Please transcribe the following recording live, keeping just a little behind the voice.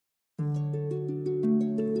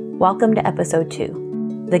Welcome to episode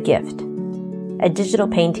 2, The Gift, a digital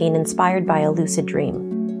painting inspired by a lucid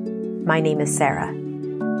dream. My name is Sarah.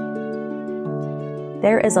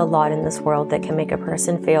 There is a lot in this world that can make a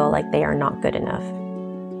person feel like they are not good enough.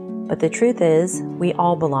 But the truth is, we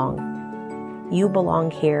all belong. You belong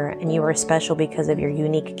here, and you are special because of your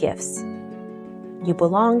unique gifts. You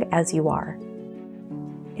belong as you are.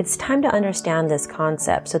 It's time to understand this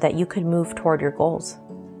concept so that you can move toward your goals.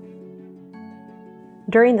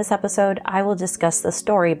 During this episode, I will discuss the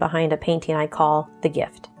story behind a painting I call The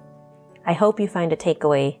Gift. I hope you find a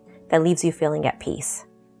takeaway that leaves you feeling at peace.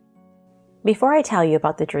 Before I tell you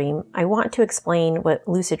about the dream, I want to explain what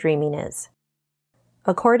lucid dreaming is.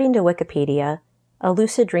 According to Wikipedia, a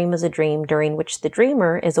lucid dream is a dream during which the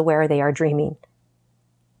dreamer is aware they are dreaming.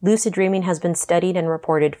 Lucid dreaming has been studied and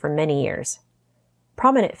reported for many years.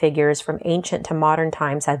 Prominent figures from ancient to modern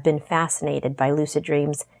times have been fascinated by lucid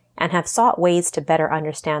dreams and have sought ways to better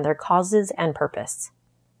understand their causes and purpose.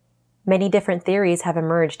 Many different theories have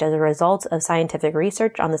emerged as a result of scientific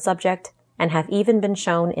research on the subject and have even been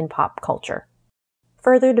shown in pop culture.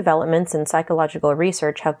 Further developments in psychological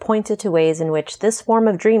research have pointed to ways in which this form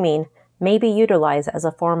of dreaming may be utilized as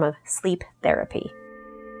a form of sleep therapy.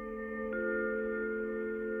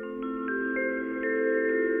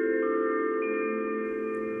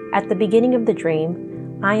 At the beginning of the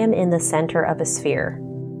dream, I am in the center of a sphere.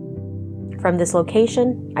 From this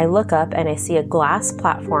location, I look up and I see a glass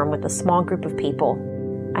platform with a small group of people.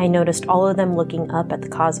 I noticed all of them looking up at the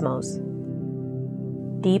cosmos.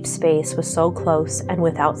 Deep space was so close and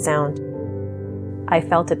without sound. I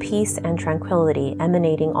felt a peace and tranquility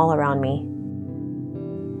emanating all around me.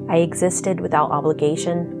 I existed without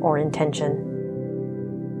obligation or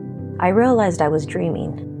intention. I realized I was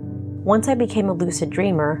dreaming. Once I became a lucid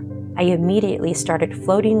dreamer, I immediately started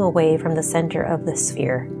floating away from the center of the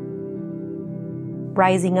sphere.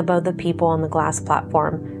 Rising above the people on the glass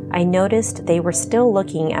platform, I noticed they were still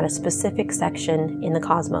looking at a specific section in the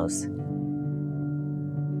cosmos.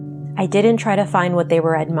 I didn't try to find what they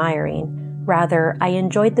were admiring. Rather, I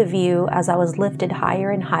enjoyed the view as I was lifted higher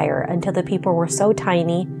and higher until the people were so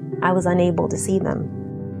tiny I was unable to see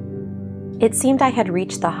them. It seemed I had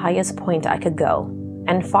reached the highest point I could go,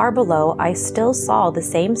 and far below I still saw the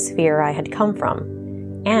same sphere I had come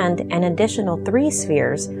from, and an additional 3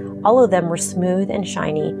 spheres, all of them were smooth and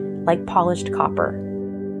shiny like polished copper.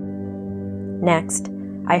 Next,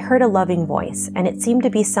 I heard a loving voice, and it seemed to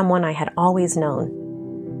be someone I had always known.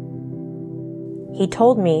 He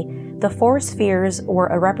told me the 4 spheres were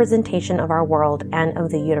a representation of our world and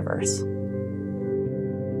of the universe.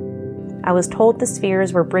 I was told the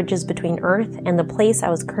spheres were bridges between Earth and the place I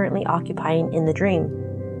was currently occupying in the dream.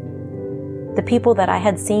 The people that I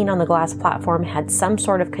had seen on the glass platform had some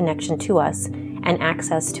sort of connection to us and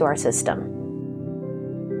access to our system.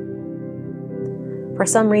 For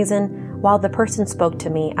some reason, while the person spoke to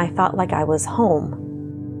me, I felt like I was home.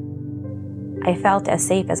 I felt as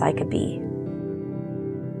safe as I could be.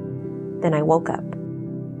 Then I woke up.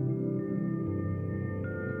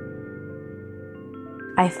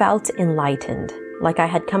 I felt enlightened, like I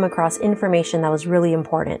had come across information that was really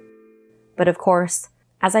important. But of course,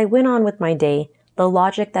 as I went on with my day, the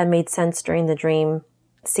logic that made sense during the dream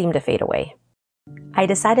seemed to fade away. I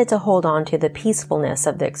decided to hold on to the peacefulness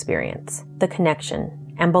of the experience, the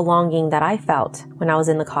connection, and belonging that I felt when I was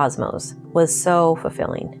in the cosmos was so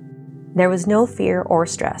fulfilling. There was no fear or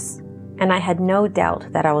stress, and I had no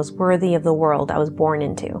doubt that I was worthy of the world I was born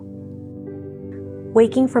into.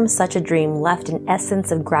 Waking from such a dream left an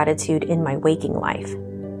essence of gratitude in my waking life,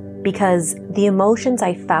 because the emotions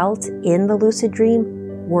I felt in the lucid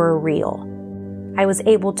dream were real. I was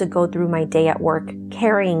able to go through my day at work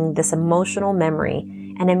carrying this emotional memory,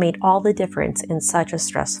 and it made all the difference in such a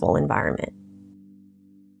stressful environment.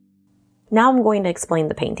 Now I'm going to explain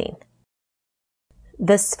the painting.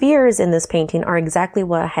 The spheres in this painting are exactly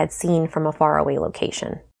what I had seen from a faraway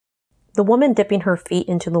location. The woman dipping her feet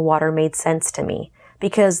into the water made sense to me,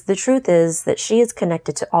 because the truth is that she is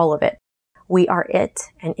connected to all of it. We are it,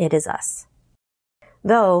 and it is us.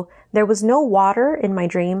 Though there was no water in my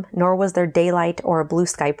dream, nor was there daylight or a blue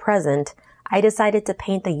sky present, I decided to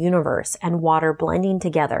paint the universe and water blending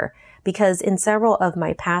together, because in several of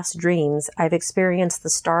my past dreams, I've experienced the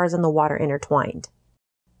stars and the water intertwined.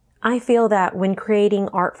 I feel that when creating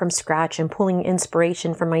art from scratch and pulling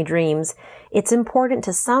inspiration from my dreams, it's important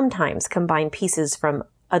to sometimes combine pieces from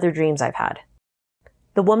other dreams I've had.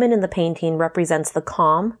 The woman in the painting represents the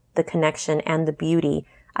calm, the connection, and the beauty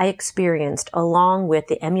I experienced, along with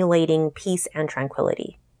the emulating peace and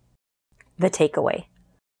tranquility. The takeaway.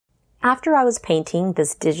 After I was painting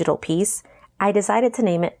this digital piece, I decided to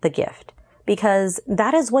name it The Gift because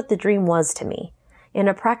that is what the dream was to me. In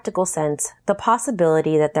a practical sense, the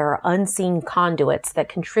possibility that there are unseen conduits that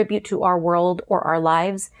contribute to our world or our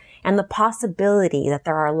lives, and the possibility that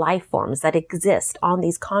there are life forms that exist on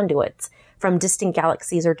these conduits from distant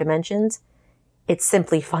galaxies or dimensions, it's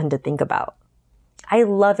simply fun to think about. I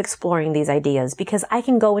love exploring these ideas because I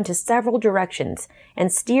can go into several directions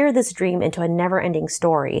and steer this dream into a never-ending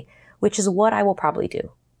story, which is what I will probably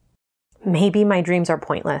do. Maybe my dreams are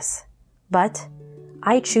pointless, but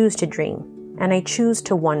I choose to dream. And I choose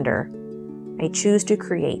to wonder. I choose to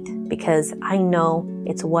create because I know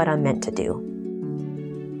it's what I'm meant to do.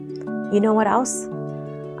 You know what else?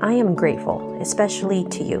 I am grateful, especially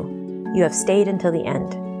to you. You have stayed until the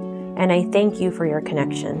end. And I thank you for your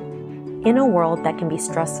connection. In a world that can be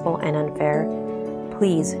stressful and unfair,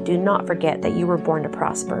 please do not forget that you were born to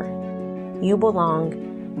prosper. You belong,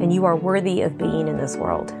 and you are worthy of being in this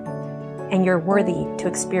world. And you're worthy to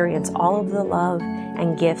experience all of the love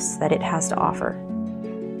and gifts that it has to offer.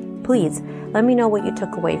 Please let me know what you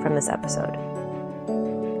took away from this episode.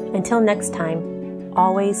 Until next time,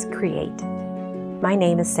 always create. My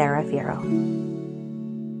name is Sarah Fierro.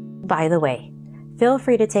 By the way, feel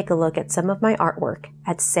free to take a look at some of my artwork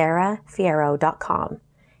at sarahfierro.com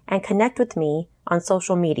and connect with me on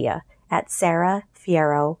social media at Sarah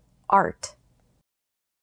Fierro Art.